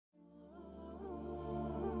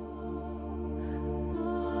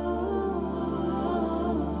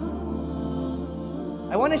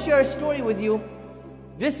want to share a story with you.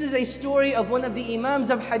 This is a story of one of the Imams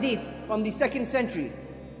of Hadith from the 2nd century.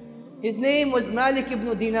 His name was Malik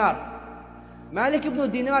ibn Dinar. Malik ibn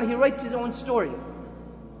Dinar, he writes his own story.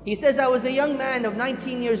 He says, I was a young man of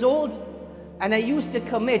 19 years old, and I used to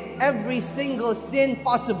commit every single sin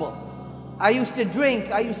possible. I used to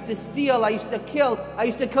drink, I used to steal, I used to kill, I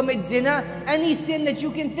used to commit zina. Any sin that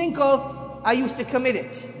you can think of, I used to commit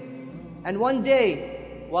it. And one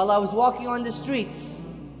day, while I was walking on the streets,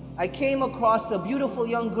 I came across a beautiful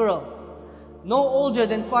young girl, no older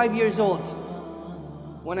than 5 years old.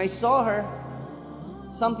 When I saw her,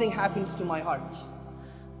 something happened to my heart.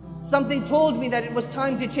 Something told me that it was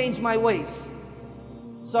time to change my ways.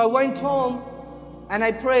 So I went home and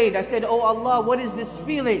I prayed. I said, oh Allah, what is this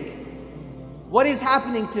feeling? What is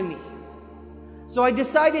happening to me? So I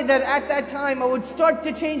decided that at that time I would start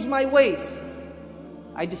to change my ways.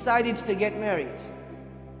 I decided to get married.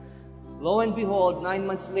 Lo and behold, 9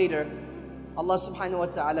 months later, Allah subhanahu wa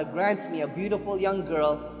ta'ala grants me a beautiful young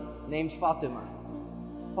girl named Fatima.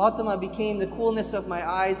 Fatima became the coolness of my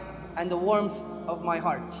eyes and the warmth of my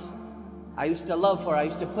heart. I used to love her, I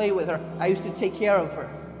used to play with her, I used to take care of her.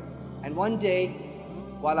 And one day,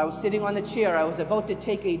 while I was sitting on the chair, I was about to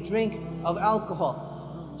take a drink of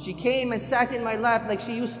alcohol. She came and sat in my lap like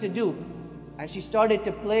she used to do, and she started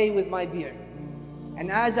to play with my beer.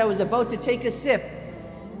 And as I was about to take a sip,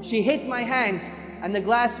 she hit my hand and the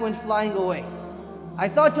glass went flying away. I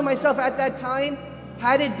thought to myself at that time,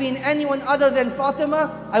 had it been anyone other than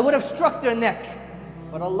Fatima, I would have struck their neck.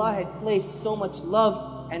 But Allah had placed so much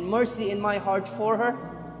love and mercy in my heart for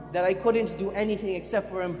her that I couldn't do anything except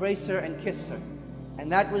for embrace her and kiss her.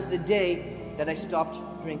 And that was the day that I stopped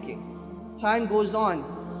drinking. Time goes on,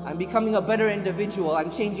 I'm becoming a better individual, I'm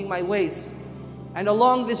changing my ways. And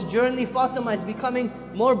along this journey, Fatima is becoming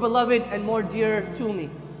more beloved and more dear to me.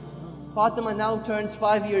 Fatima now turns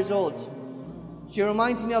 5 years old. She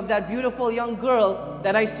reminds me of that beautiful young girl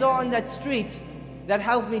that I saw on that street that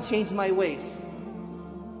helped me change my ways.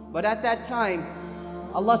 But at that time,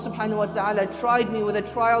 Allah subhanahu wa ta'ala tried me with a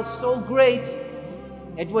trial so great,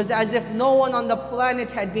 it was as if no one on the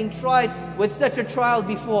planet had been tried with such a trial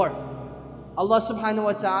before. Allah subhanahu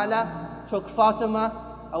wa ta'ala took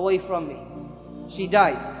Fatima away from me. She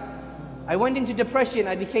died. I went into depression,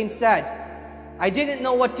 I became sad. I didn't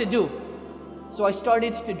know what to do. So I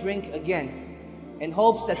started to drink again, in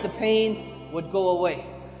hopes that the pain would go away.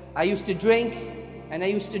 I used to drink, and I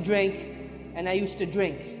used to drink, and I used to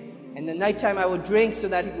drink. In the nighttime I would drink so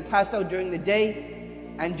that I could pass out during the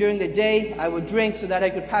day, and during the day I would drink so that I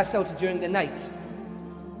could pass out during the night.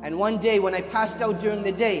 And one day when I passed out during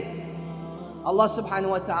the day, Allah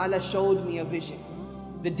subhanahu wa ta'ala showed me a vision.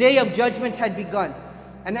 The day of judgment had begun,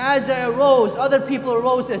 and as I arose, other people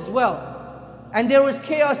arose as well. And there was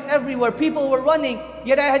chaos everywhere. People were running,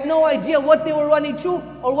 yet I had no idea what they were running to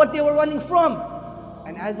or what they were running from.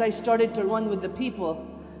 And as I started to run with the people,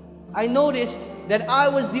 I noticed that I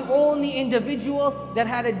was the only individual that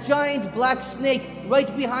had a giant black snake right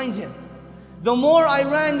behind him. The more I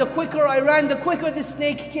ran, the quicker I ran, the quicker the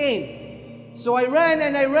snake came. So I ran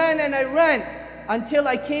and I ran and I ran until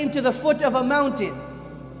I came to the foot of a mountain.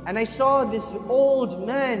 And I saw this old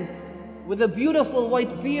man with a beautiful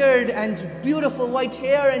white beard and beautiful white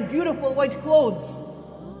hair and beautiful white clothes.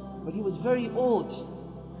 But he was very old.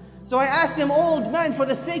 So I asked him, old man, for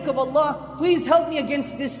the sake of Allah, please help me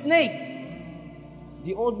against this snake.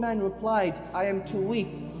 The old man replied, I am too weak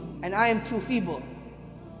and I am too feeble.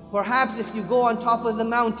 Perhaps if you go on top of the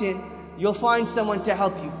mountain, you'll find someone to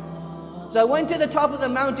help you. So I went to the top of the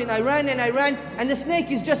mountain, I ran, and the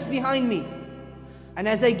snake is just behind me. And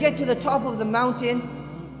as I get to the top of the mountain,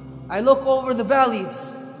 I look over the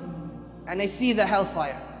valleys and I see the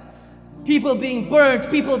hellfire. People being burned,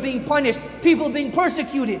 people being punished, people being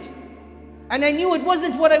persecuted. And I knew it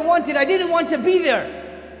wasn't what I wanted. I didn't want to be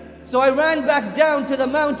there. So I ran back down to the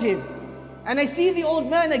mountain and I see the old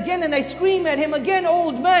man again and I scream at him again,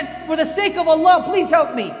 old man, for the sake of Allah, please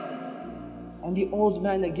help me. And the old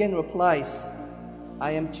man again replies,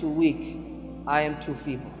 I am too weak, I am too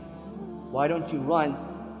feeble. Why don't you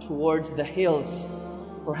run towards the hills?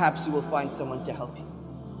 Perhaps you will find someone to help you.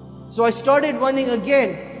 So I started running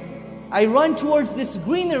again. I run towards this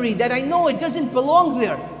greenery that I know it doesn't belong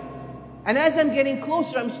there. And as I'm getting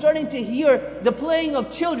closer, I'm starting to hear the playing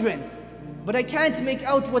of children, but I can't make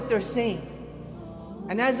out what they're saying.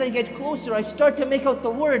 And as I get closer, I start to make out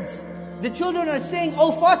the words. The children are saying,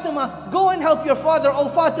 oh Fatima, go and help your father. Oh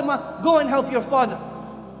Fatima, go and help your father.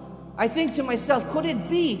 I think to myself, could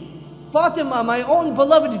it be Fatima, my own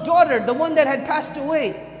beloved daughter, the one that had passed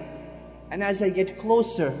away? And as I get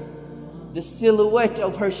closer, the silhouette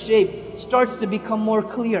of her shape starts to become more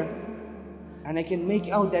clear. And I can make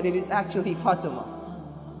out that it is actually Fatima.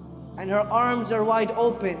 And her arms are wide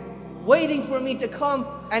open, waiting for me to come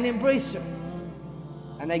and embrace her.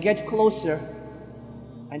 And I get closer,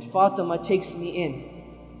 and Fatima takes me in.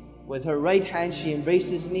 With her right hand she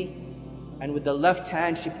embraces me, and with the left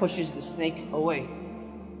hand she pushes the snake away.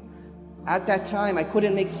 At that time I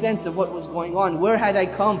couldn't make sense of what was going on. Where had I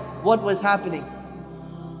come? What was happening?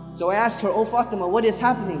 So I asked her, "Oh Fatima, what is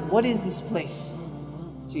happening? What is this place?"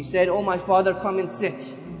 She said, "Oh my father, come and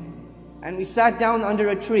sit." And we sat down under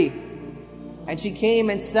a tree. And she came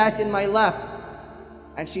and sat in my lap.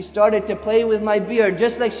 And she started to play with my beard,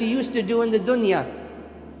 just like she used to do in the dunya.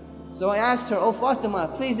 So I asked her, "Oh Fatima,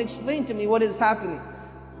 please explain to me what is happening."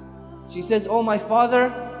 She says, "Oh my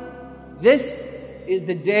father, this is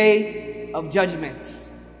the day of judgment.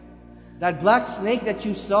 That black snake that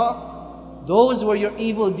you saw, those were your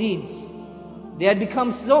evil deeds. They had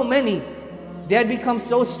become so many, they had become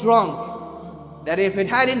so strong, that if it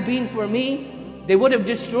hadn't been for me, they would have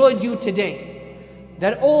destroyed you today.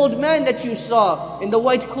 That old man that you saw in the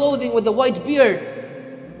white clothing with the white beard,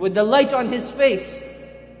 with the light on his face,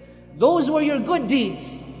 those were your good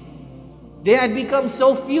deeds. They had become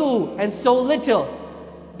so few and so little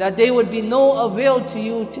that they would be no avail to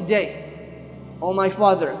you today. Oh my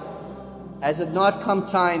father, has it not come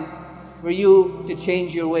time for you to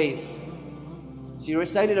change your ways?" She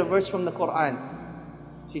recited a verse from the Quran.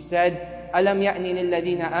 She said, "Alam ya'ni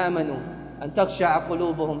lilladhina amanu an takhsha'a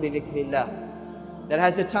qulubuhum bi dhikrillah." That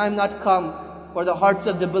has the time not come for the hearts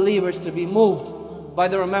of the believers to be moved by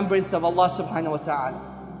the remembrance of Allah subhanahu wa ta'ala.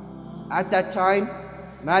 At that time,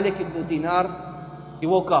 Malik ibn Dinar, he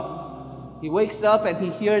woke up. He wakes up and he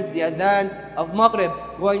hears the adhan of Maghrib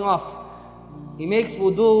going off. He makes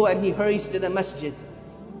wudu and he hurries to the masjid.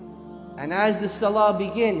 And as the salah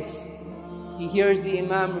begins, he hears the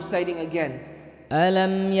imam reciting again.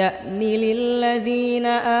 أَلَمْ يَأْنِ لِلَّذِينَ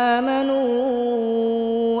آمَنُوا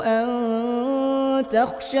أَن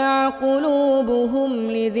تَخْشَعَ قُلُوبُهُمْ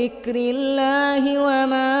لِذِكْرِ اللَّهِ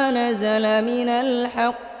وَمَا نَزَلَ مِنَ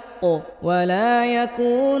الْحَقِّ وَلَا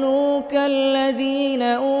يَكُونُوا كَالَّذِينَ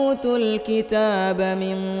أُوتُوا الْكِتَابَ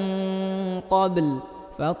مِنْ قَبْلُ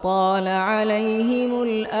فطال عليهم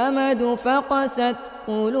الأمد فقست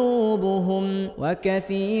قلوبهم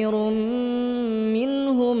وكثير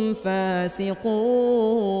منهم فاسقون.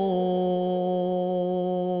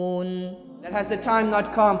 That has the time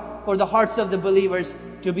not come for the hearts of the believers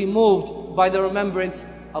to be moved by the remembrance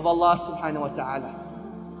of Allah subhanahu wa ta'ala.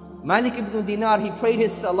 Malik ibn Dinar, he prayed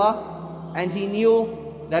his salah and he knew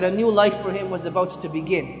that a new life for him was about to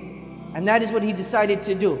begin. And that is what he decided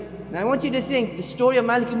to do. And I want you to think, the story of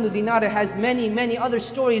Malik ibn Dinar has many other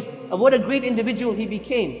stories of what a great individual he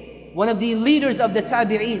became. One of the leaders of the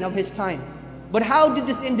tabi'een of his time. But how did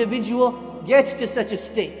this individual get to such a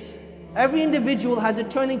state? Every individual has a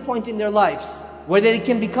turning point in their lives where they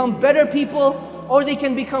can become better people or they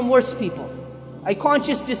can become worse people. A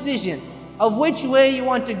conscious decision of which way you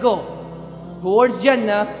want to go, towards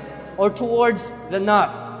Jannah or towards the Nar.